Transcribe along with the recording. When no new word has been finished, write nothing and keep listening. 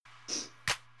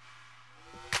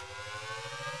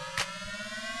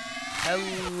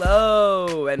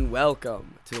Hello and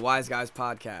welcome to the Wise Guys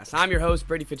Podcast. I'm your host,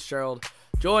 Brady Fitzgerald,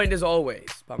 joined as always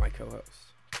by my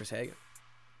co-host, Chris Hagan.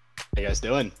 How you guys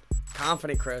doing?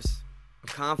 Confident, Chris. I'm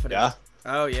confident. Yeah?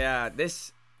 Oh yeah.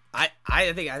 I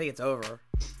think it's over.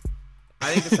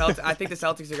 I think the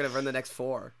Celtics are gonna run the next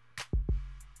 4.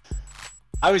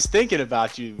 I was thinking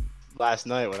about you last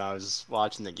night when I was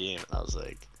watching the game, and I was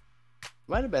like,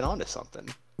 might have been onto something.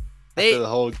 After the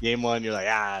whole game one, you're like,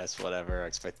 it's whatever. I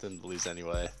expect them to lose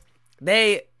anyway.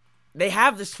 They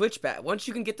have the switchback. Once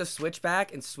you can get the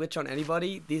switchback and switch on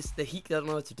anybody, the Heat don't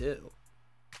know what to do.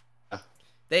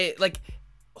 They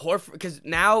Horford, because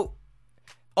now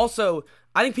also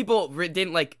I think people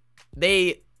didn't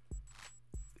they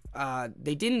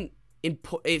didn't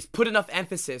put enough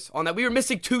emphasis on that. We were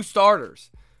missing 2 starters.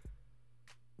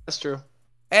 That's true.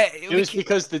 It was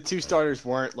because the 2 starters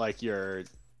weren't like your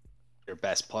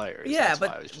best players. Yeah, That's why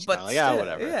I was just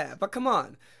whatever. Yeah, but come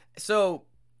on. So,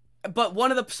 but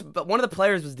one of the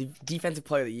players was the defensive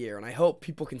player of the year, and I hope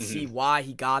people can see why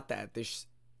he got that this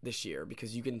year,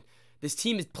 because this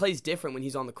team plays different when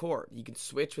he's on the court. You can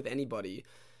switch with anybody,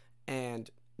 and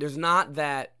there's not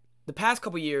that. The past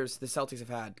couple years, the Celtics have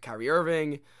had Kyrie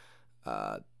Irving,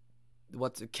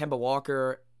 Kemba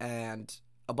Walker, and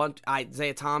a bunch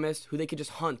Isaiah Thomas, who they could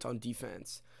just hunt on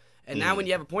defense. And now when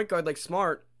you have a point guard like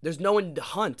Smart, there's no one to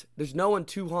hunt. There's no one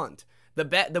to hunt.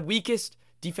 The weakest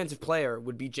defensive player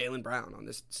would be Jaylen Brown on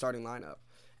this starting lineup,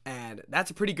 and that's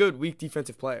a pretty good weak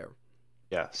defensive player.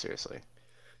 Yeah, seriously.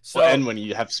 So, and when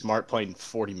you have Smart playing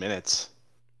 40 minutes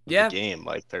of the game,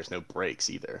 there's no breaks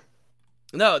either.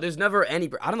 No, there's never any.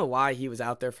 I don't know why he was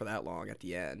out there for that long at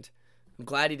the end. I'm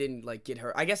glad he didn't get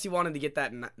hurt. I guess he wanted to get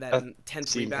that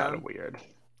 10th rebound. Kind of weird.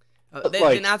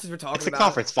 The announcers were talking about it's the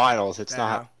conference finals. It's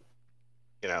not.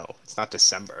 It's not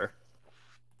December.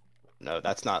 No,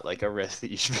 that's not a risk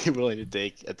that you should be willing to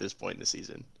take at this point in the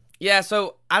season. Yeah,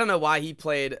 so I don't know why he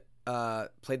played the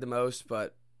most,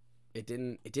 but it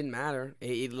didn't matter.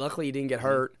 Luckily, he didn't get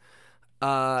hurt.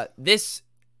 This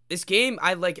game,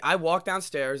 I walked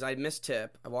downstairs. I missed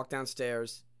tip. I walked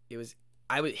downstairs.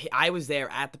 I was there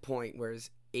at the point where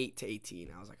it's 8-18.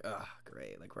 I was like, oh,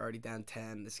 great. We're already down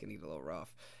 10. This is gonna get a little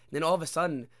rough. And then all of a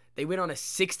sudden, they went on a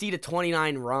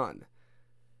 60-29 run.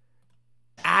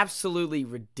 Absolutely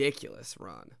ridiculous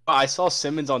run. I saw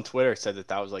Simmons on Twitter said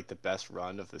that was the best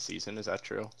run of the season. Is that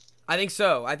true? I think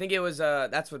so. I think it was.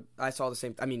 That's what I saw. The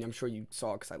same. I mean, I'm sure you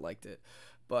saw it because I liked it,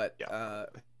 but yeah.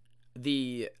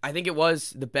 I think it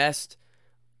was the best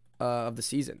of the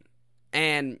season.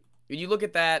 And when you look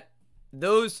at that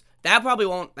probably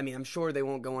won't. I mean, I'm sure they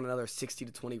won't go on another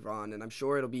 60-20 run, and I'm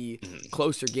sure it'll be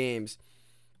closer games.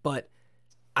 But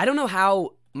I don't know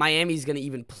how Miami's going to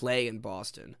even play in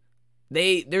Boston.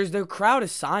 Their crowd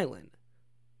is silent.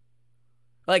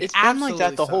 It's been like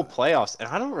that the whole playoffs, and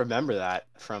I don't remember that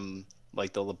from the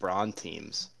LeBron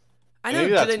teams. I know.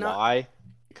 Maybe that's why,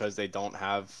 because they don't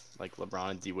have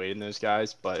LeBron and D Wade and those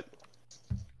guys.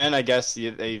 And I guess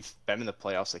they've been in the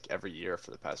playoffs every year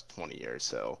for the past 20 years.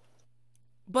 So,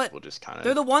 but we'll just kind of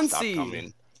they're the 1 seed.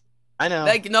 Coming. I know.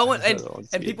 No one and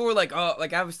people were like, oh,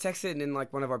 I was texting in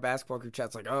one of our basketball group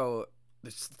chats, oh,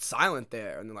 it's silent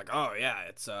there, and they're like, oh yeah,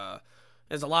 it's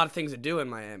there's a lot of things to do in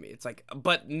Miami. It's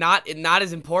but not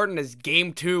as important as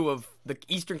Game 2 of the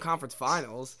Eastern Conference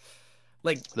Finals.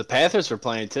 The Panthers were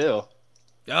playing too.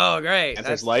 Oh, great!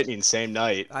 Panthers Lightning same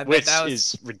night, which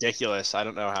is ridiculous. I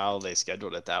don't know how they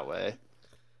scheduled it that way.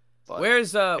 But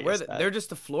they're just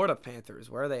the Florida Panthers.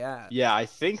 Where are they at? Yeah, I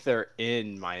think they're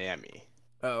in Miami.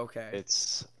 Oh, okay.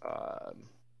 It's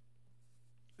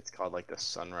called the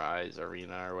Sunrise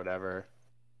Arena or whatever.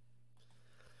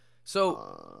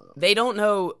 So they don't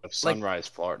know Sunrise,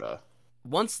 Florida.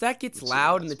 Once that gets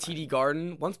loud in the TD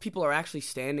Garden, once people are actually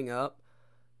standing up,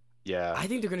 yeah, I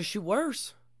think they're gonna shoot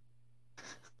worse.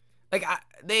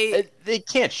 They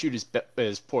can't shoot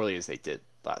as poorly as they did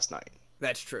last night.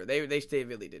 That's true. They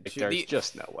really did. There's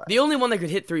just no way. The only one that could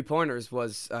hit 3-pointers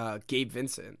was Gabe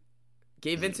Vincent.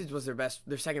 Gabe Vincent was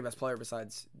their second best player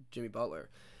besides Jimmy Butler.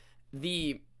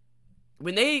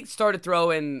 When they started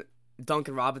throwing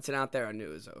Duncan Robinson out there, I knew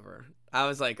it was over. I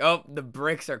was like, oh, the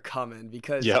bricks are coming,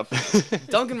 because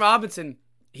Duncan Robinson,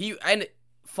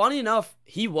 funny enough,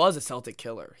 he was a Celtic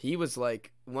killer. He was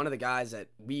one of the guys that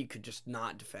we could just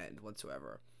not defend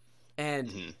whatsoever.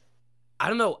 And I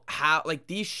don't know how,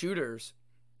 these shooters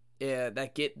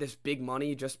that get this big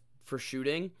money just for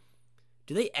shooting,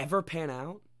 do they ever pan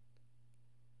out?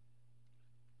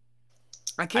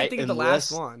 I can't think of the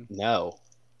last one. No,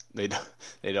 they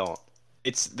don't.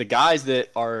 It's the guys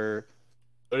that are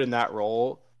good in that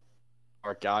role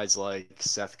are guys like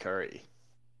Seth Curry,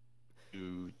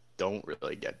 who don't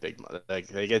really get big money. Like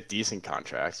they get decent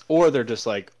contracts, or they're just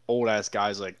like old ass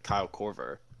guys like Kyle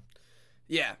Korver.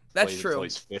 Yeah, that's true. Until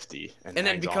he's 50 and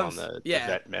then becomes on the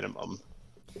vet minimum.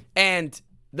 And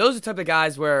those are the type of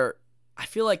guys where I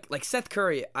feel like Seth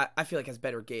Curry, I feel like has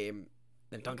better game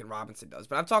than Duncan Robinson does.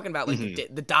 But I'm talking about like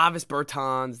the Davis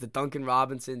Bertans, the Duncan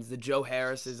Robinsons, the Joe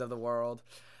Harrises of the world,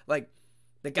 like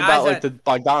the guys about like the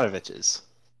Bogdanoviches.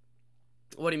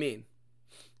 What do you mean?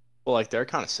 Well, like they're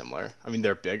kind of similar. I mean,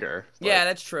 they're bigger. But... Yeah,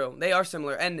 that's true. They are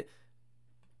similar, and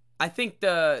I think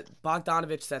the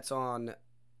Bogdanovich that's on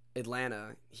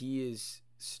Atlanta, he is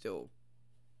still.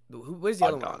 Where's the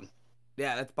other one?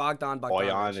 Yeah, that's Bogdan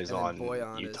Bogdanović. Bojan is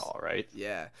on Utah, right?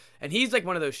 Yeah, and he's like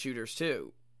one of those shooters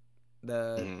too.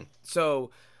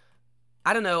 So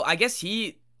I don't know. I guess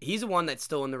he's the one that's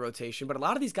still in the rotation, but a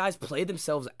lot of these guys play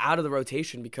themselves out of the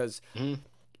rotation because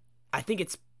I think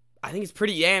it's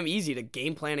pretty damn easy to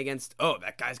game plan against. Oh,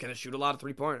 that guy's gonna shoot a lot of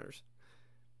 3-pointers.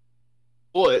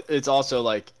 Well, it's also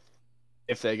like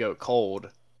if they go cold,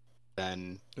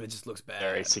 then it just looks bad.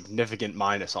 They're a significant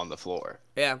minus on the floor.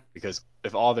 Yeah. Because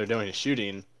if all they're doing is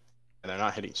shooting and they're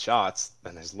not hitting shots,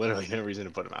 then there's literally no reason to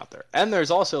put them out there. And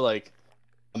there's also like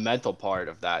a mental part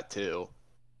of that too,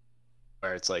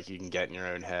 where it's like you can get in your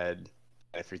own head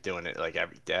if you're doing it like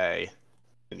every day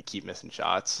and you keep missing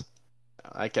shots.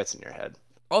 That gets in your head.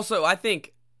 Also, I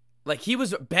think like he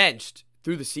was benched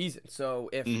through the season, so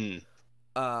if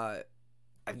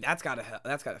that's gotta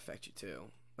affect you too.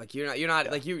 Like you're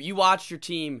not like you watched your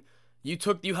team, you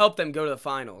helped them go to the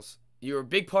finals. You were a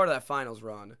big part of that finals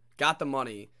run, got the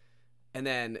money, and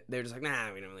then they're just like,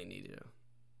 nah, we don't really need you.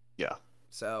 Yeah.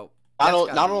 So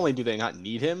not only do they not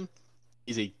need him,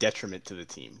 he's a detriment to the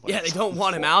team. Yeah, they don't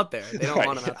want him out there. They don't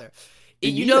want him out there.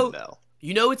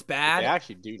 You know it's bad. They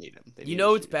actually do need him.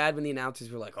 It's bad when the announcers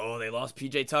were like, "Oh, they lost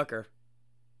PJ Tucker."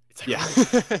 It's like, yeah.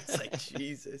 It's like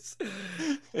Jesus.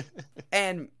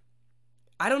 And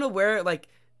I don't know where like,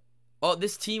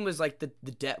 this team was like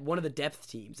one of the depth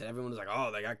teams, and everyone was like,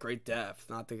 "Oh, they got great depth,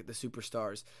 not the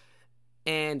superstars."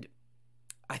 And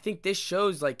I think this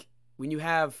shows like when you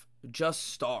have just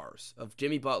stars of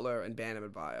Jimmy Butler and Bam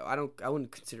Adebayo, I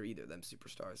wouldn't consider either of them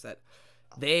superstars. That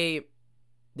they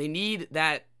need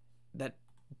that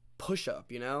push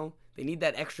up, you know? They need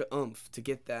that extra oomph to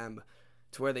get them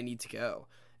to where they need to go.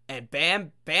 And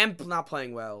Bam not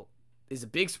playing well is a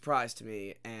big surprise to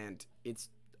me, and it's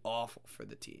awful for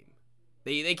the team.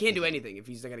 They can't do anything if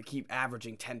he's not going to keep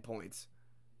averaging 10 points.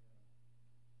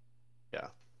 Yeah.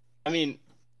 I mean,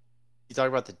 you talk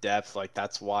about the depth, like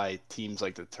that's why teams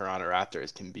like the Toronto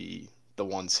Raptors can be the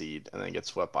 1 seed and then get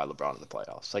swept by LeBron in the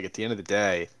playoffs. Like at the end of the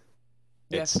day,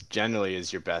 it's generally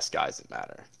is your best guys that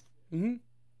matter. Mm-hmm.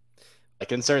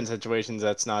 Like in certain situations,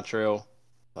 that's not true.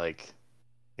 Like,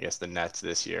 I guess the Nets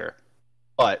this year.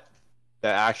 But to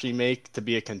actually make to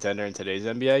be a contender in today's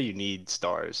NBA, you need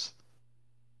stars.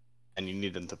 And you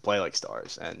need them to play like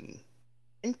stars. And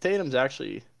I think Tatum's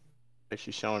actually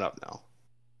showing up now.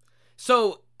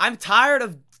 So I'm tired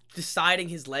of deciding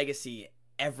his legacy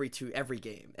every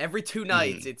game. Every 2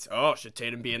 nights, it's, should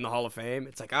Tatum be in the Hall of Fame?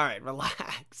 It's like, all right,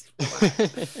 relax.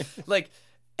 Like,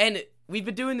 and we've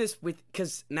been doing this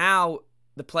because now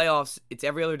the playoffs, it's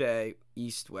every other day,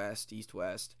 East, West,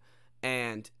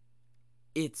 and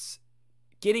it's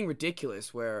getting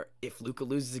ridiculous where if Luka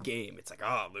loses a game, it's like,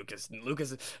 oh,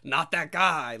 Luka's not that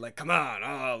guy. Like, come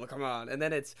on. And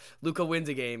then it's Luka wins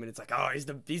a game, and it's like, oh, he's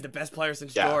the best player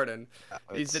since Jordan.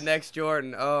 He's the next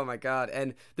Jordan. Oh, my God.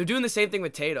 And they're doing the same thing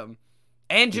with Tatum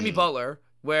and Jimmy Butler,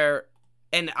 where,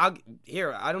 and I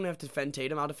don't have to defend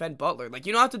Tatum. I'll defend Butler. Like,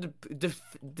 you don't have to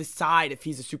decide if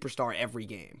he's a superstar every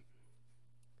game.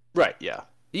 Right, yeah.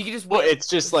 You can just wait. Well, it's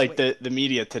just like the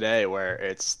media today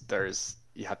where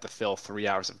you have to fill 3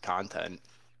 hours of content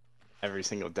every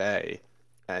single day,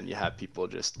 and you have people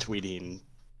just tweeting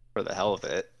for the hell of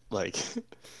it. Like, you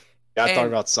gotta talk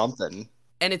about something.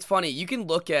 And it's funny, you can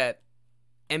look at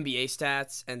NBA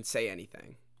stats and say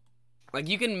anything. Like,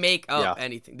 you can make up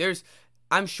anything.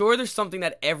 I'm sure there's something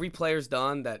that every player's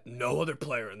done that no other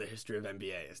player in the history of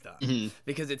NBA has done.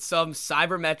 Because it's some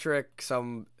cybermetric,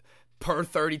 some per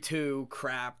 32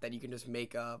 crap that you can just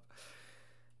make up.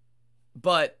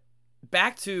 But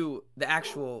back to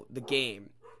the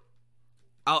game.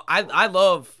 I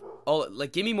love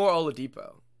give me more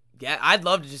Oladipo. Yeah, I'd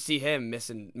love to just see him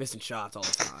missing shots all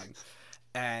the time.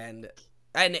 and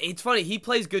it's funny, he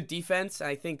plays good defense.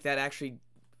 I think that actually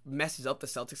messes up the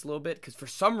Celtics a little bit because for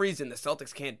some reason the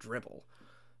Celtics can't dribble.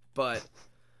 But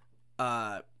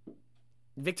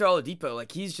Victor Oladipo,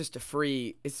 like, he's just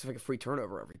it's like a free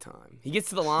turnover every time. He gets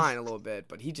to the line a little bit,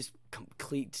 but he just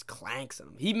clanks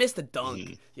him. He missed a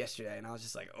dunk yesterday, and I was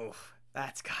just like, oh,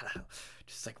 That's gotta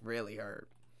just like really hurt.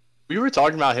 We were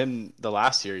talking about him the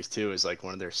last series too as like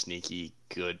one of their sneaky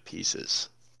good pieces.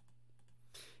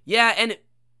 Yeah, and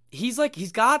he's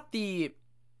got the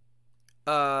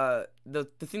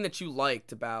thing that you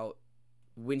liked about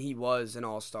when he was an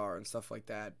all-star and stuff like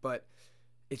that, but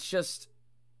it's just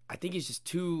I think he's just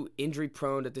too injury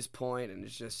prone at this point, and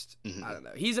it's just I don't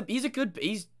know. He's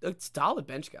a solid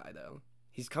bench guy though.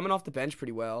 He's coming off the bench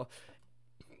pretty well,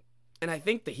 and I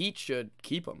think the Heat should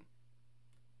keep him.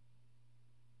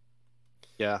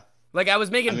 Yeah. Like I was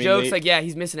making jokes like yeah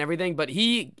he's missing everything, but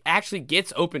he actually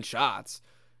gets open shots,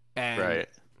 and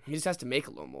he just has to make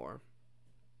a little more.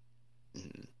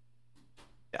 Mm-hmm.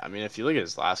 Yeah, I mean if you look at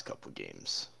his last couple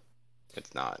games,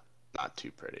 it's not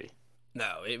too pretty.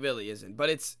 No, it really isn't. But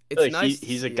it's like nice.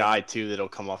 He's a guy too that'll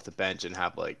come off the bench and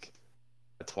have like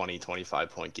a 20-25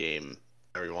 point game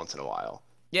every once in a while.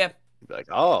 Yeah. You'd be like,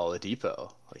 oh,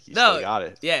 Oladipo, like you still got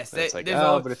it. Yes. It's like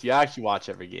but if you actually watch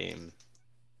every game,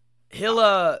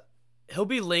 he'll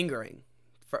be lingering.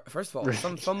 First of all,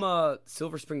 from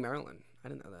Silver Spring, Maryland. I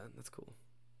didn't know that. That's cool.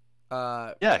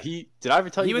 Yeah, did I ever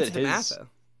tell you that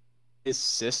his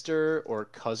sister or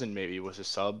cousin maybe was a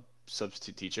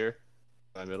substitute teacher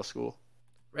in middle school?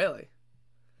 Really?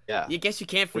 Yeah. I guess you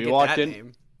can't forget that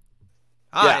name.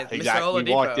 Yeah, exactly.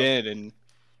 We walked in and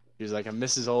he was like, I'm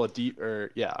Mrs. Oladipo.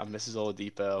 I'm Mrs.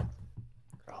 Oladipo.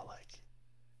 We're all like,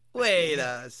 wait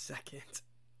a second.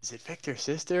 Is it Victor's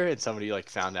sister? And somebody like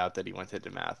found out that he went to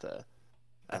DeMatha.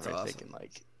 That's awesome. Thinking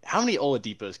like, how many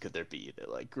Oladipos could there be that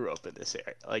like grew up in this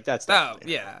area? Like that's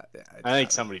yeah. I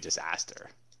think somebody just asked her.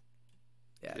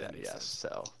 Yeah, that makes sense.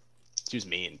 So she was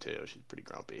mean too. She's pretty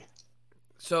grumpy.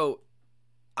 So,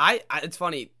 it's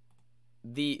funny.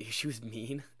 She was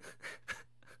mean.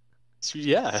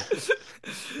 Yeah.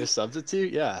 A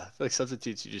substitute. Yeah, I feel like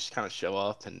substitutes you just kind of show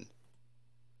up and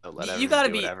let you gotta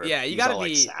do be whatever. you gotta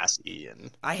be like, sassy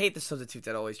and. I hate the substitutes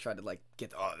that always try to like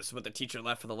get this is what the teacher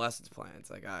left for the lessons plan.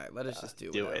 It's like all right, let us just do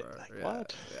whatever. It. Like,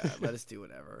 what? Yeah, let us do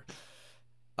whatever.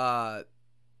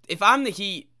 If I'm the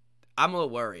Heat, I'm a little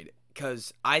worried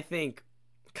because I think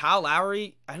Kyle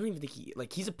Lowry. I don't even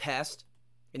think he's a pest.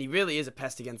 And he really is a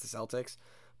pest against the Celtics,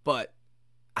 but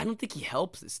I don't think he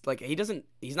helps this. Like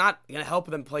he's not gonna help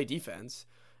them play defense.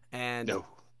 And no.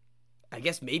 I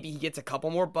guess maybe he gets a couple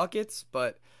more buckets,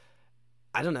 but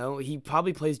I don't know. He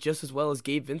probably plays just as well as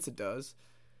Gabe Vincent does.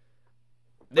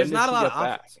 There's not a lot of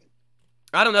offense.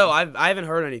 I don't know. I haven't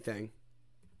heard anything.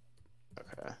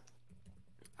 Okay.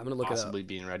 I'm gonna look it up. Possibly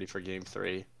being ready for Game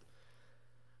 3.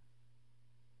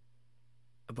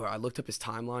 Bro, I looked up his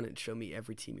timeline and it showed me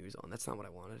every team he was on. That's not what I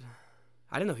wanted.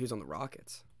 I didn't know he was on the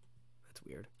Rockets. That's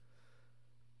weird.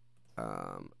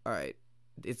 All right.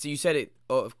 You said it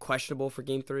questionable for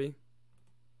Game 3?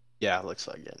 Yeah, it looks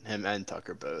like it. Him and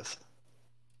Tucker both.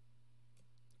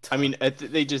 I mean,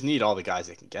 they just need all the guys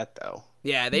they can get, though.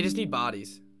 Yeah, they just need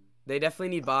bodies. They definitely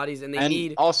need bodies, and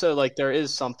need... also, like, there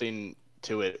is something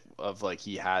to it of, like,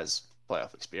 he has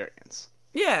playoff experience.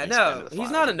 Yeah, no,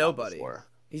 he's not a nobody. Before.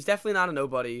 He's definitely not a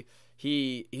nobody.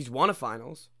 He's won a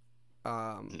finals.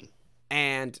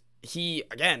 And he's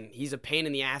a pain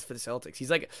in the ass for the Celtics.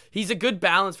 He's a good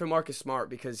balance for Marcus Smart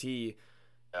because he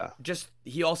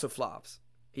also flops.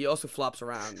 He also flops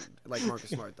around like Marcus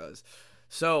Smart does.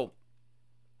 So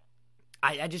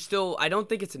I don't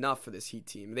think it's enough for this Heat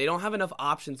team. They don't have enough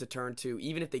options to turn to,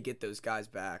 even if they get those guys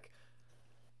back.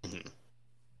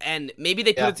 And maybe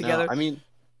they put it together. No, I mean,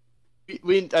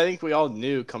 I think we all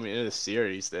knew coming into the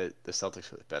series that the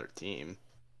Celtics were the better team.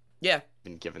 Yeah.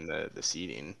 And given the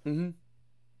seeding. Mm-hmm.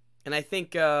 And I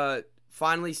think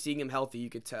finally seeing him healthy, you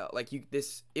could tell. Like it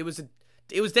was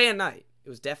day and night. It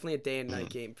was definitely a day and night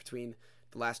game between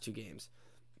the last two games.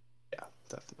 Yeah,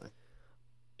 definitely.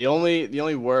 The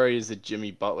only worry is that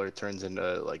Jimmy Butler turns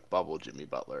into like bubble Jimmy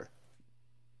Butler.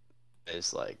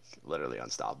 Is like literally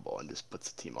unstoppable and just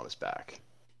puts the team on his back.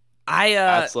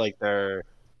 That's like their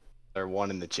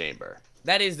one in the chamber.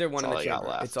 That is their one in the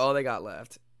chamber. It's all they got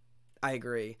left. I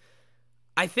agree.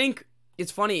 I think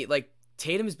it's funny, like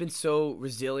Tatum has been so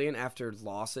resilient after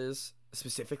losses,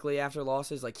 specifically after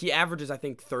losses. Like he averages, I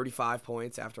think, 35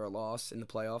 points after a loss in the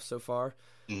playoffs so far.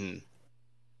 Mm-hmm.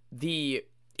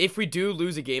 If we do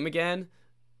lose a game again,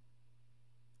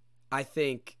 I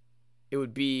think it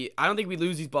would be. I don't think we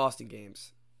lose these Boston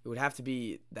games. It would have to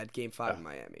be that Game 5 in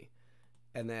Miami.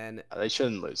 And then they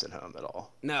shouldn't lose at home at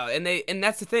all. No, and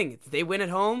that's the thing. If they win at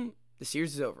home, the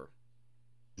series is over.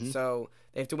 Mm-hmm. So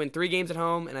they have to win 3 games at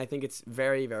home, and I think it's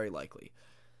very, very likely.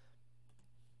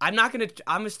 I'm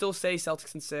gonna still say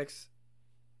Celtics in 6,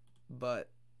 but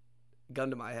gun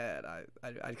to my head,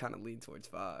 I'd kind of lean towards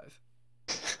 5.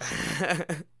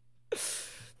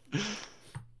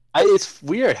 It's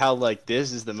weird how like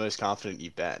this is the most confident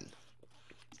you've been,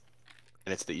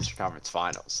 and it's the Eastern Conference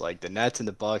Finals. Like the Nets and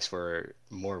the Bucks were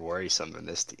more worrisome than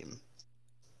this team.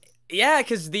 Yeah,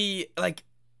 because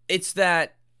it's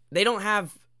that they don't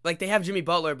have they have Jimmy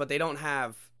Butler, but they don't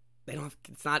have.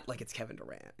 It's not like it's Kevin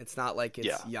Durant. It's not like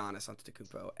it's Giannis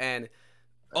Antetokounmpo. And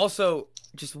also,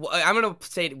 I'm gonna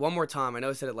say it one more time. I know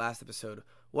I said it last episode.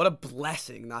 What a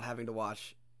blessing not having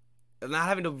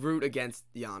to root against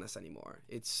Giannis anymore.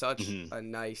 It's such a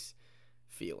nice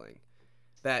feeling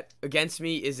that against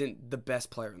me isn't the best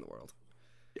player in the world.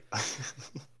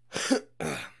 All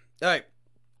right.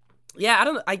 Yeah, I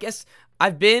don't know. I guess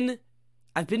I've been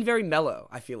very mellow,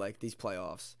 I feel like, these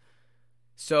playoffs.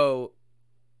 So,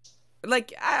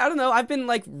 like, I don't know. I've been,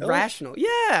 like, rational.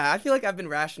 Yeah, I feel like I've been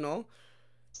rational.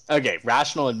 Okay,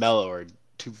 rational and mellow are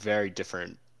two very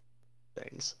different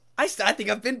things. I think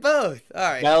I've been both. All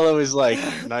right. Mellow is, like,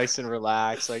 nice and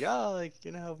relaxed. Like, oh, like,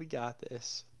 we got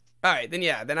this. All right, then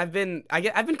I've been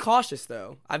cautious,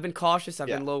 though. I've been cautious. I've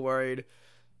been a little worried.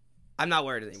 I'm not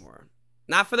worried anymore.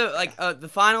 Not for the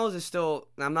finals is still.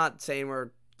 I'm not saying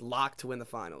we're locked to win the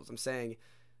finals. I'm saying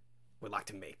we're locked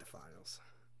to make the finals.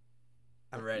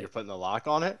 I'm ready. You're putting the lock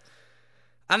on it?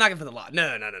 I'm not gonna put the lock. No.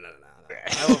 I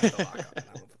won't put the lock on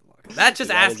it. That's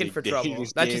just asking for trouble.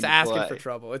 That's just asking for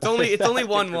trouble. It's only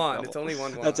 1-1. It's only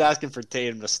 1-1. That's asking for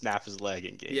Tatum to snap his leg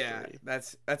in game 3.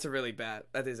 That's a really bad.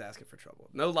 That is asking for trouble.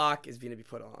 No lock is going to be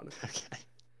put on. Okay.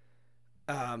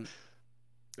 All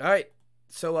right.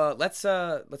 So let's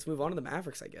move on to the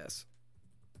Mavericks, I guess.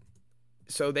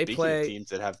 So they play teams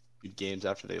that have good games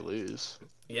after they lose.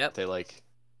 Yep. They what's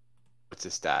the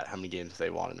stat? How many games have they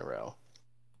won in a row?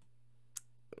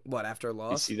 What, after a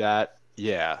loss? You see that?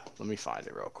 Yeah. Let me find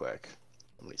it real quick.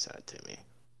 Somebody sent it to me.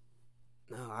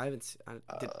 No, I haven't seen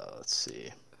let's see.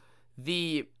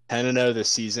 The 10-0 this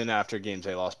season after games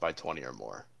they lost by 20 or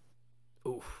more.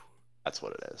 Oof. That's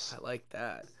what it is. I like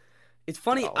that. It's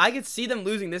funny, I could see them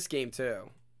losing this game too.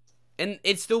 And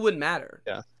it still wouldn't matter.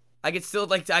 Yeah. I could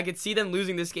see them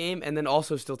losing this game and then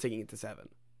also still taking it to 7.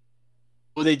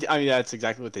 Well, that's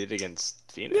exactly what they did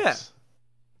against Phoenix.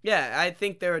 Yeah, I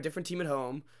think they're a different team at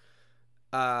home.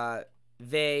 I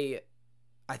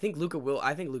think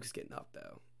Luka's getting up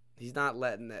though. He's not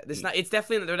letting that. They're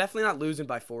definitely not losing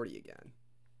by 40 again.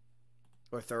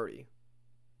 Or 30.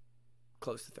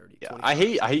 Close to 30. Yeah,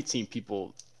 25. I hate seeing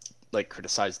people like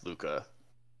criticize Luka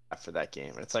after that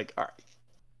game. And it's like, all right,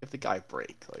 give the guy a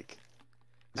break. Like,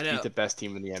 he's beat the best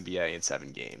team in the NBA in 7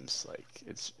 games. Like,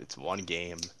 it's one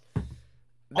game.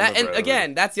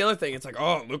 Again, that's the other thing. It's like,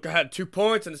 oh, Luka had 2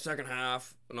 points in the second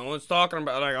half. No one's talking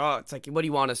about it's like, what do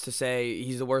you want us to say?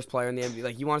 He's the worst player in the NBA.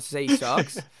 Like, you want us to say he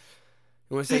sucks?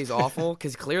 You want to say he's awful?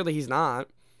 Because clearly he's not.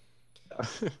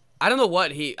 I don't know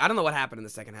what happened in the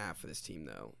second half for this team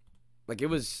though. Like, it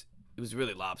was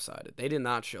really lopsided. They did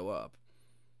not show up.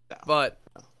 No. But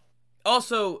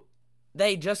also,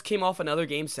 they just came off another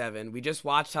Game 7. We just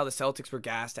watched how the Celtics were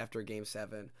gassed after Game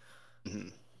 7. Mm-hmm.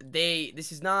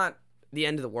 This is not the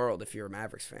end of the world if you're a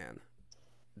Mavericks fan.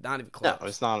 Not even close. No,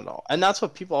 it's not at all. And that's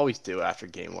what people always do after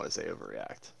Game 1 is they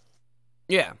overreact.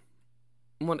 Yeah.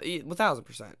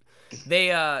 1,000%.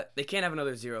 They can't have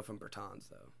another 0 from Bertans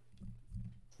though.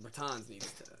 Bertans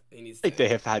needs to. I think they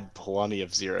have had plenty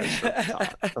of zeros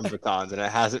from Bertans, and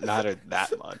it hasn't mattered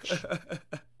that much.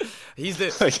 He's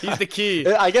the key.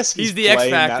 I guess he's the X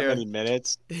factor. That many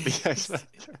minutes. The X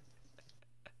factor.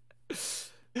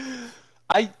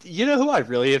 You know who I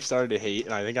really have started to hate,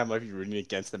 and I think I might be rooting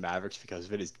against the Mavericks because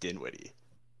of it, is Dinwiddie.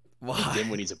 Why?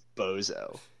 Dinwiddie's a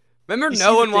bozo. Remember,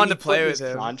 no one wanted to play with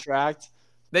him. Contract.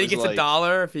 Then he gets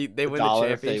 $1 if they win the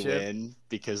championship. If they win,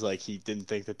 because he didn't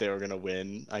think that they were gonna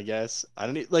win. I guess I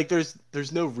don't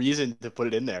there's no reason to put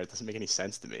it in there. It doesn't make any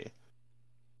sense to me.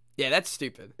 Yeah, that's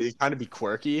stupid. He's trying to be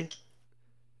quirky.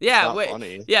 Yeah,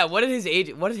 funny. Yeah, what did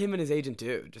him and his agent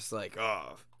do? Just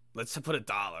let's put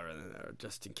 $1 in there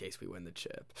just in case we win the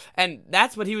chip. And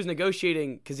that's what he was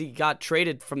negotiating because he got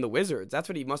traded from the Wizards. That's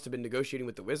what he must have been negotiating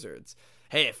with the Wizards.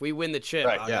 Hey, if we win the chip,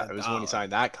 right? Yeah, it was when he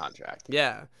signed that contract.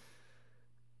 Yeah.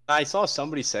 I saw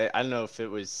somebody say, I don't know if it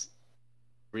was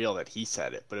real that he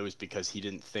said it, but it was because he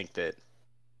didn't think that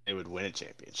they would win a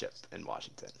championship in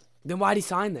Washington. Then why'd he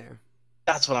sign there?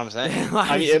 That's what I'm saying.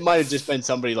 I mean, it might have just been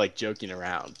somebody joking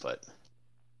around, but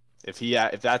if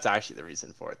that's actually the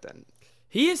reason for it, then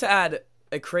he has had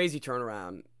a crazy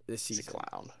turnaround this season. He's a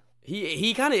clown.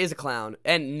 He kind of is a clown,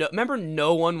 and remember,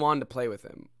 no one wanted to play with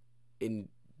him in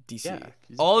DC. Yeah,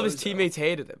 all of his teammates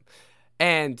hated him,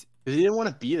 and he didn't want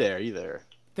to be there either.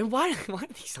 Then why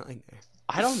did he sign there?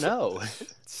 I don't know.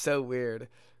 It's so weird.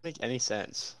 Doesn't make any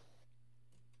sense.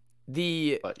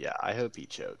 But yeah, I hope he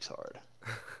chokes hard.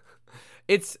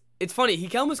 it's funny.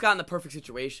 He almost got in the perfect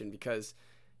situation because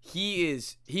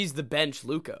he's the bench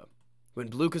Luka. When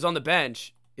Luka's on the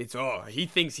bench, he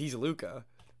thinks he's Luka.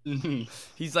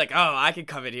 He's like, oh, I can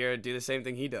come in here and do the same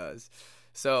thing he does.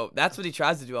 So that's what he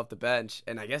tries to do off the bench,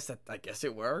 and I guess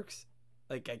it works.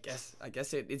 Like I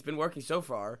guess it's been working so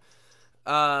far.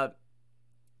 The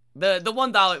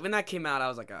 $1 when that came out, I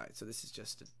was like, all right, so this is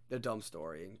just a dumb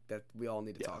story that we all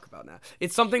need to talk about now.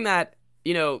 It's something that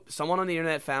someone on the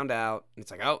internet found out, and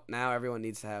it's like, oh, now everyone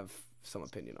needs to have some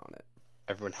opinion on it.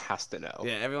 Everyone has to know.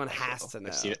 Yeah, everyone has to know.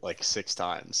 I've seen it like 6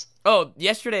 times. Oh,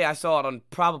 yesterday I saw it on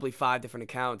probably 5 different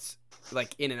accounts,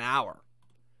 like in an hour.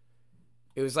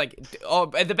 It was like,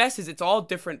 and the best is it's all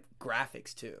different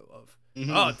graphics too.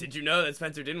 Oh, did you know that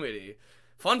Spencer Dinwiddie?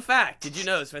 Fun fact, did you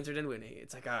know Spencer Dinwiddie?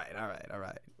 It's like, all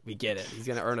right. We get it. He's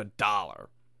going to earn $1. Yeah.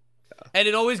 And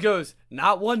it always goes,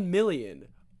 not 1 million,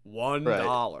 $1.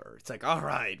 Right. It's like, all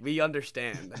right, we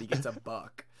understand that he gets $1.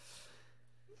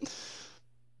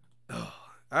 Oh,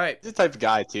 all right. He's the type of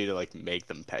guy, too, to, like, make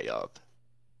them pay up.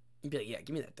 You'd be like, yeah,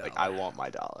 give me that $1. Like, I want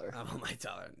my $1. I want my $1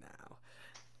 now.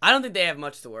 I don't think they have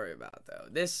much to worry about, though.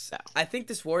 I think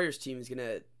this Warriors team is going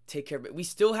to take care of it. We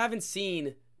still haven't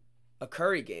seen a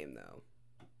Curry game, though.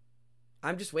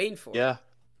 I'm just waiting for it. Yeah,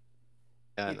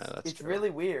 no, that's it's true.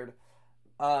 Really weird.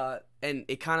 And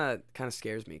it kind of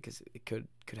scares me because it could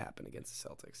happen against the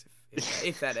Celtics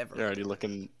if that ever. You're already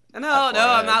looking. No,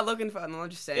 I'm not looking for. I'm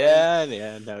just saying.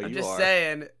 Yeah, no, you are. I'm just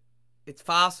saying, it's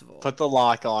possible. Put the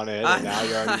lock on it, and now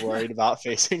you're already worried about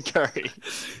facing Curry.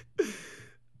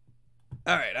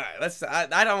 All right.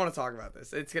 I don't want to talk about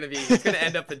this. It's gonna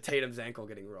end up in Tatum's ankle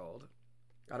getting rolled.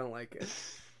 I don't like it.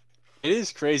 It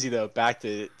is crazy though. Back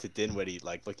to Dinwiddie,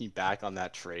 like looking back on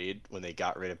that trade when they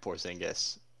got rid of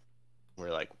Porzingis,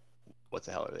 we're like, what the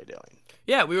hell are they doing?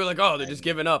 Yeah, we were like, oh, they're just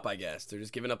giving up. I guess they're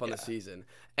just giving up on the season,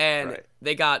 and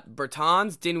they got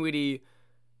Bertans, Dinwiddie,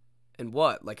 and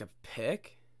what? Like a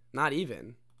pick? Not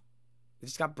even. They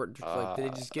just got did they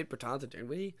just get Bertans and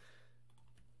Dinwiddie?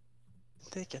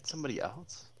 Did they get somebody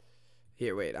else?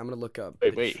 Here, wait. I'm gonna look up.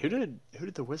 Wait. Who did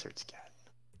the Wizards get?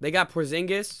 They got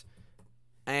Porzingis.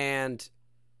 And,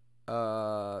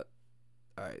 all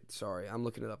right, sorry, I'm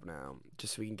looking it up now,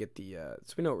 just so we can get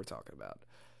so we know what we're talking about.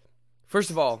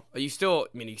 First of all, are you still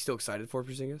excited for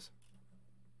Porzingis?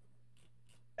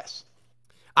 Yes.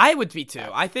 I would be too.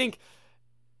 I think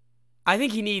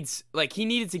he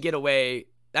needed to get away.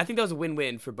 I think that was a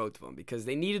win-win for both of them because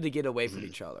they needed to get away from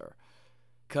each other.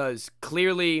 Because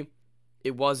clearly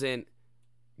it wasn't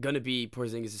going to be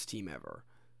Porzingis' team ever.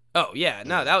 Oh, yeah,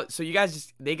 no, so you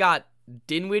guys they got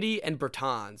Dinwiddie and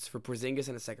Bertans for Porzingis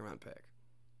and a 2nd-round pick.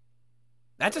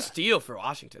 That's a steal for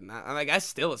Washington. That's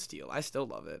still a steal. I still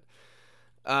love it.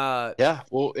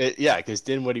 Because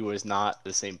Dinwiddie was not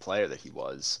the same player that he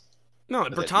was. No,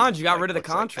 and Bertans, you got rid of the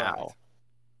contract. Like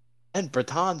and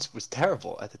Bertans was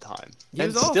terrible at the time. He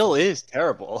still is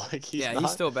terrible. Like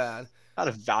he's still bad. Not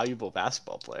a valuable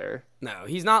basketball player. No,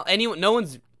 he's not. No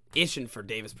one's itching for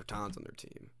Davis Bertans on their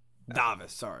team.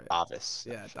 Davis. Yeah, Davis.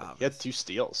 He had 2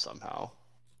 steals somehow.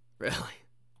 Really?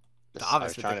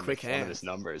 Davis with the quick hands. One of his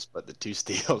numbers, but the 2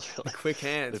 steals really. The quick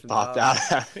hands. Popped out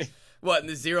at me. What, in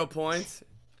the 0 points?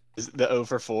 The 0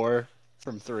 for 4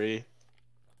 from 3.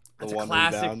 That's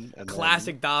a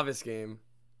classic Davis game.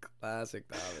 Classic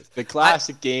Davis. The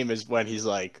classic game is when he's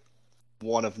like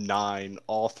 1 of 9,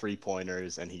 all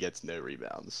 3-pointers, and he gets no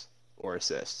rebounds or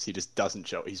assists. He just doesn't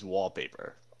show. He's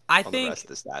wallpaper. The rest of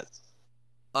the stats.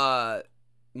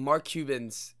 Mark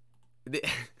Cuban's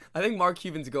I think Mark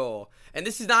Cuban's goal, and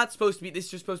this is just supposed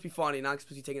to be funny, not supposed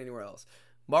to be taken anywhere else.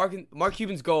 Mark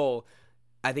Cuban's goal,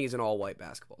 I think, is an all-white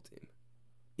basketball team.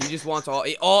 He just wants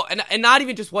all and not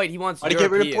even just white. He wants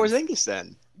Europeans. Why do you get rid of Porzingis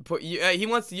then? He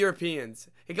wants the Europeans.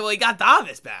 He got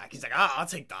Davis back. He's like, I'll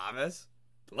take Davis.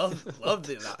 Love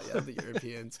the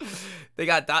Europeans. They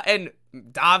got and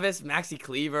Davis, Maxi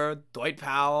Cleaver, Dwight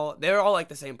Powell. They're all like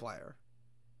the same player.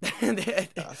 They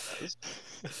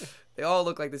all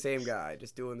look like the same guy,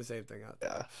 just doing the same thing out there.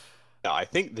 Yeah. No, I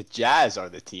think the Jazz are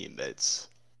the team that's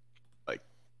like.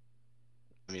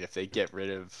 I mean, if they get rid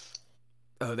of.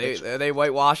 Oh, are they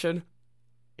whitewashing?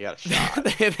 You got a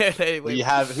shot. Who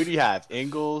do you have?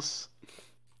 Ingles,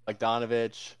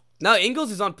 Bogdanovich. No,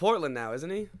 Ingles is on Portland now, isn't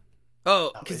he?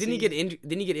 Oh, because didn't he get injured?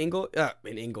 Didn't he get injured?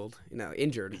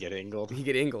 Injured. He get Ingled. He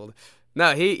get Ingled. No,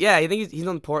 I think he's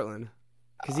on Portland.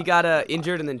 Because he got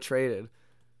injured and then traded.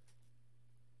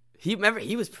 He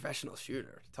was a professional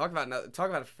shooter. Talk about a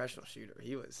professional shooter.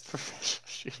 He was professional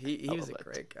shooter. He was a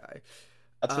great guy.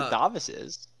 That's what Davis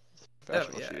is.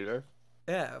 Professional shooter.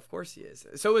 Yeah, of course he is.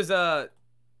 So is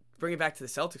bring it back to the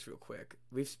Celtics real quick.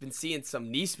 We've been seeing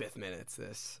some Nesmith minutes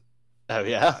Oh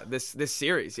yeah. This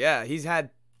series, yeah, he's had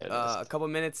a couple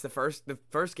minutes the first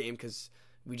game because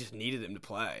we just needed him to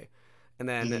play, and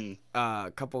then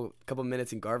a couple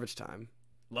minutes in garbage time.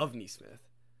 Love Neesmith.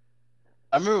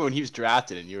 I remember when he was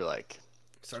drafted, and you were like,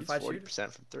 certified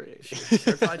 40% from 3.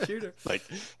 Certified shooter. Like,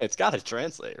 it's got to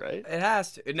translate, right? It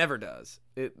has to. It never does.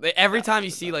 Every time you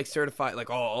see like certified, like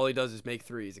all he does is make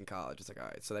threes in college. It's like, all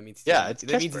right, so that means that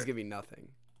means he's gonna be nothing.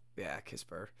 Yeah,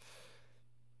 Kisper.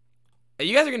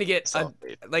 You guys are gonna get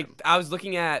like I was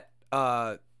looking at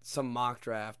some mock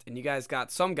draft, and you guys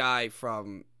got some guy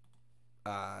from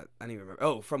I don't even remember.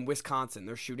 Oh, from Wisconsin,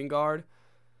 their shooting guard.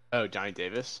 Oh, Johnny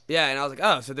Davis. Yeah, and I was like,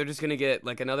 oh, so they're just gonna get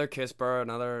like another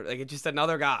Kisper, just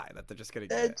another guy that they're just gonna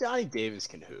get. Johnny Davis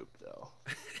can hoop though.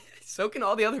 So can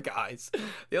all the other guys.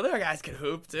 The other guys can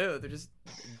hoop too. They're just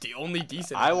the only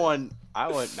decent. I want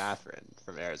Matherin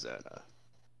from Arizona.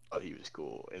 Oh, he was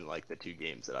cool in like the 2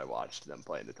 games that I watched them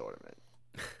play in the tournament.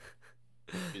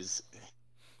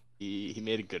 He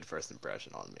made a good first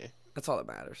impression on me. That's all that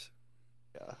matters.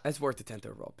 Yeah, that's worth the 10th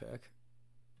overall pick.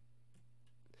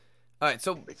 All right,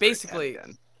 so basically,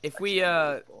 if we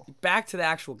back to the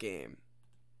actual game,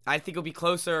 I think it'll be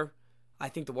closer. I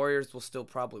think the Warriors will still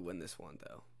probably win this one,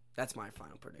 though. That's my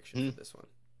final prediction for this one.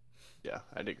 Yeah,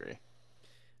 I'd agree.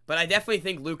 But I definitely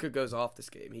think Luka goes off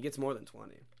this game. He gets more than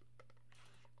 20.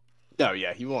 No,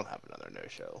 yeah, he won't have another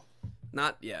no-show.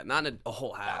 Not in a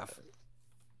whole half.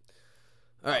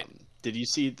 All right. Did you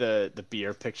see the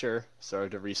beer picture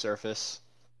started to resurface?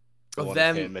 Of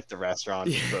them him at the restaurant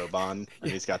with Boban,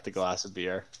 and he's got the glass of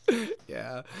beer.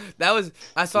 Yeah, that was.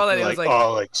 I saw that. It was like,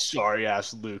 oh, like sorry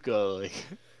ass Luka. Like,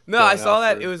 no, I saw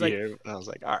that. It was like, and I was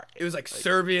like, all right. It was like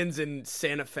Serbians in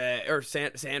Santa Fe or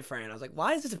San Fran. I was like,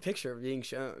 why is this a picture being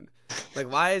shown?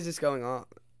 Like, why is this going on?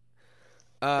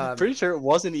 I'm pretty sure it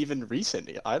wasn't even recent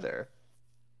either.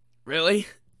 Really?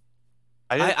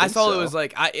 I saw so. It was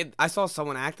like I saw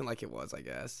someone acting like it was. I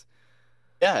guess.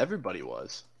 Yeah, everybody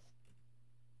was.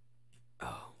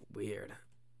 Oh, weird.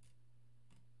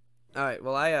 All right,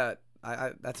 well, I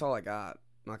that's all I got.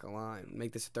 I'm not gonna lie.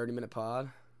 Make this a 30-minute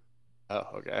pod. Oh,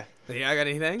 okay. Yeah, I got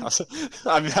anything?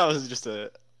 I mean, that was just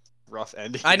a rough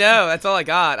ending. I know. That's all I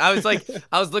got. I was like,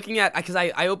 I was looking at because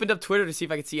I opened up Twitter to see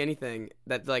if I could see anything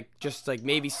that just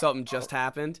maybe something just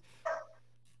happened.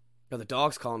 Oh, the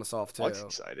dog's calling us off too. Dog's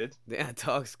excited. Yeah,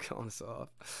 dog's calling us off.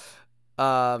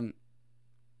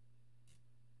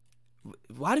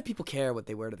 Why do people care what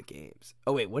they wear to the games?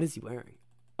 Oh wait, what is he wearing?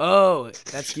 Oh,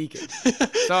 that's geeking.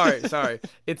 sorry.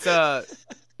 It's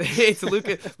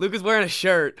Luka. Luka's wearing a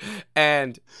shirt,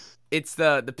 and it's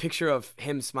the picture of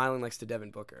him smiling next to Devin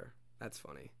Booker. That's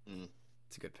funny.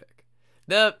 It's a good pick.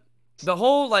 The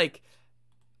whole did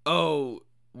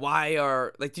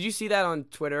you see that on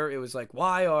Twitter? It was like,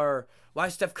 why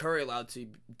is Steph Curry allowed to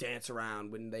dance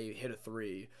around when they hit a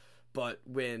 3? But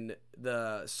when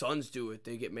the Suns do it,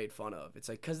 they get made fun of. It's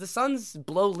like, because the Suns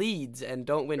blow leads and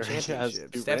don't win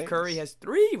championships. Steph Curry has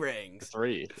 3 rings.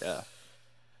 3, yeah.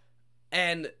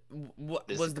 And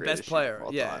was the best player.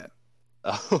 Yeah.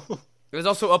 Oh. It was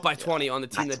also up by 20 on the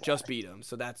team that just beat him.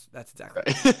 So that's exactly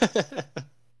right.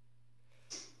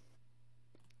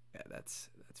 Yeah, that's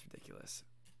ridiculous.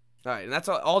 All right, and that's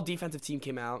all defensive team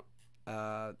came out.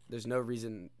 There's no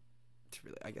reason to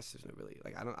really, I guess there's no really,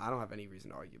 I don't have any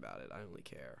reason to argue about it. I don't really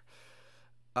care.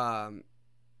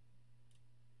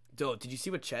 Did you see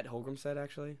what Chet Holmgren said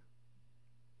actually?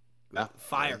 No.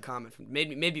 Fire comment from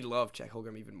made me love Chet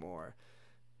Holmgren even more.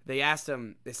 They asked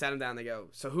him, they sat him down, they go,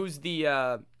 so who's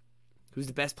the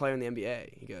best player in the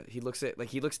NBA? He looks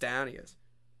down, he goes,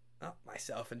 oh,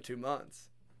 myself in 2 months.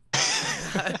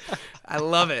 I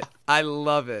love it. I'm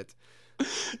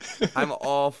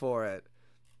all for it.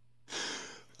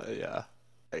 Yeah.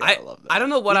 I love that. I don't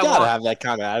know what you I want. You gotta have that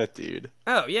kind of attitude.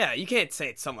 Oh, yeah. You can't say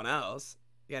it's someone else.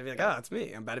 You gotta be like, oh, it's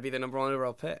me. I'm about to be the number 1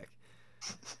 overall pick.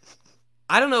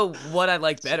 I don't know what I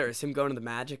like better. Is him going to the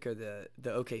Magic or the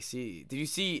OKC? Did you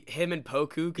see him and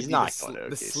Poku? He's not going to OKC.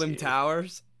 The Slim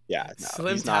Towers? Yeah, no,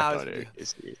 Slim he's Towers. Not going to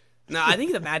OKC. No, I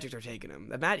think the Magic are taking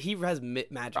him. He has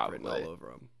Magic written all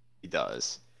over him. He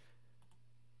does.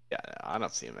 Yeah, no, I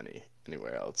don't see him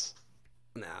anywhere else.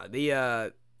 No,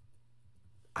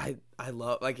 I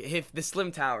love if the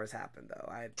Slim Towers happened though,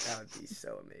 that would be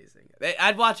so amazing.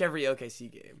 I'd watch every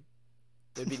OKC game.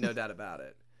 There'd be no doubt about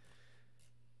it.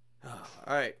 Oh,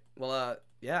 all right. Well,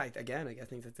 yeah. Again, I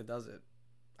think that does it.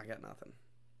 I got nothing.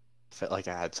 I felt like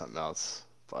I had something else,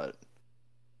 but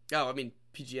oh, I mean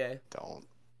PGA. Don't.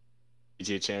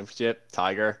 PGA Championship,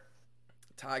 Tiger.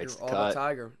 All about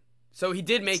Tiger. So he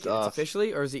did make it. It's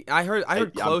officially, or is he? I heard close to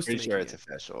making it. I'm pretty sure it's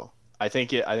official. I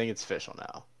think it's official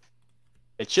now.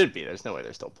 It should be. There's no way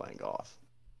they're still playing golf.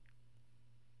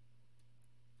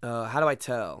 How do I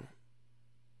tell?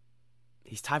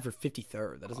 He's tied for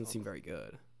 53rd. That doesn't seem very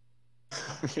good.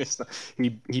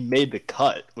 He made the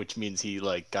cut, which means he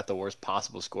got the worst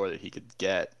possible score that he could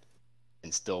get,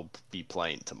 and still be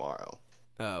playing tomorrow.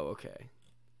 Oh, okay.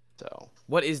 So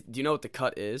do you know what the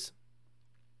cut is?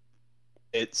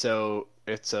 It's a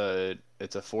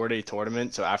 4-day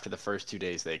tournament. So after the first 2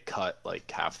 days, they cut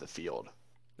half the field,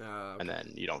 Okay. and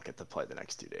then you don't get to play the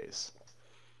next 2 days.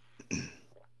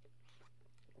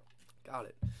 Got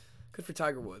it. Good for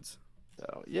Tiger Woods.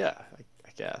 So yeah,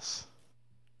 I guess.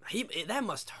 That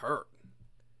must hurt.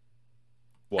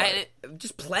 What?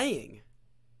 Just playing.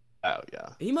 Oh yeah.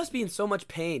 He must be in so much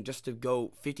pain just to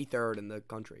go 53rd in the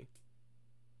country.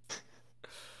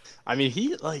 I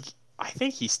mean, I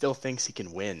think he still thinks he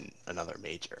can win another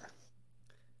major.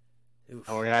 Oof.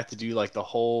 And we're gonna have to do the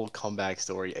whole comeback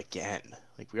story again.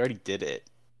 We already did it.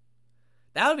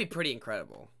 That would be pretty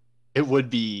incredible. It would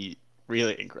be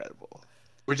really incredible.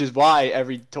 Which is why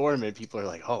every tournament people are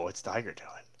like, "Oh, what's Tiger doing?"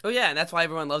 Oh yeah, and that's why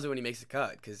everyone loves it when he makes a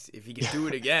cut. Because if he could do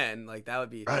it again, that would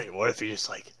be right. What if he just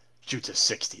shoots a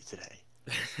 60 today?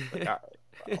 All right,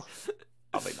 well,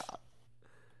 probably not.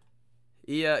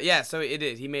 Yeah. So it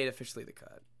is. He made officially the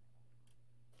cut.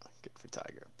 Good for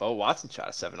Tiger. Bo Watson shot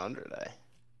a 7 under today.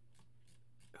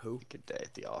 Who? Good day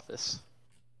at the office.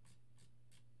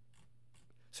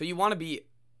 So you want to be?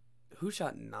 Who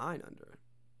shot 9 under?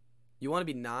 You want to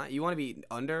be 9? You want to be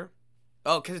under?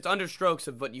 Oh, because it's under strokes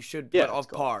of what you should. Yeah, off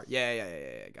par.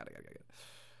 Yeah. Got it.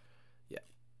 Yeah.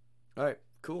 All right.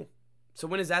 Cool. So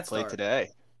when does that start? Play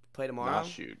today. Play tomorrow. Not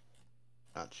shoot.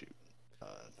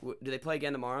 Do they play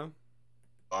again tomorrow?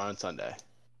 On Sunday.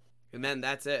 And then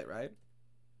that's it, right?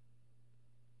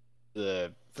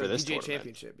 For this PGA tournament.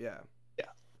 Championship, yeah. Yeah.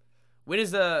 When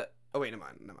is the? Oh wait, never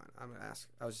mind. I'm gonna ask.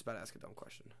 I was just about to ask a dumb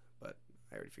question, but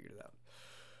I already figured it out.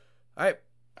 All right.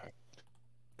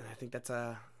 I think that's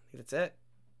it.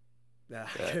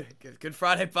 Good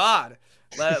Friday pod.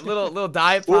 Little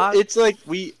diet pod. Well, it's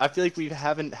I feel like we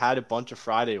haven't had a bunch of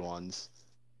Friday ones.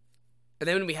 And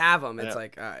then when we have them, it's all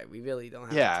right, we really don't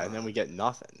have. Yeah, and then we get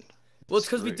nothing. Well, it's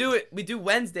because we do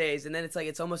Wednesdays, and then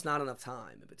it's almost not enough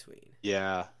time in between.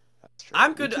 Yeah, that's true.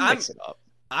 I'm good. Mix it up.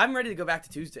 I'm ready to go back to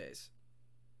Tuesdays.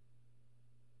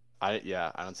 I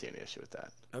don't see any issue with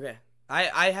that. Okay,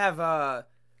 I have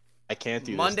I can't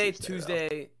do Monday, this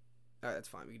Tuesday. All right, that's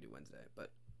fine. We can do Wednesday, but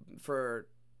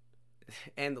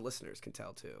and the listeners can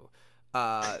tell too.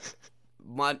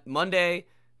 Monday,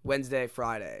 Wednesday,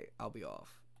 Friday, I'll be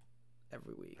off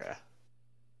every week. Okay.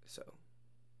 So,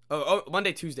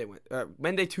 Monday, Tuesday,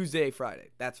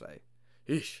 Friday. That's right.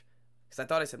 Eesh. Because I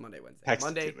thought I said Monday, Wednesday. Text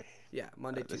Monday, it to me. Yeah,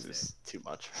 Monday, Tuesday. This is too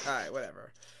much. All right,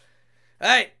 whatever. All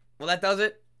right, well that does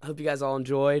it. I hope you guys all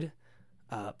enjoyed.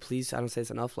 Please, I don't say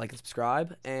this enough, like and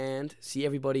subscribe, and see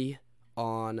everybody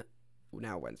on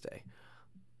Wednesday.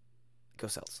 Go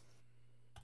Celts.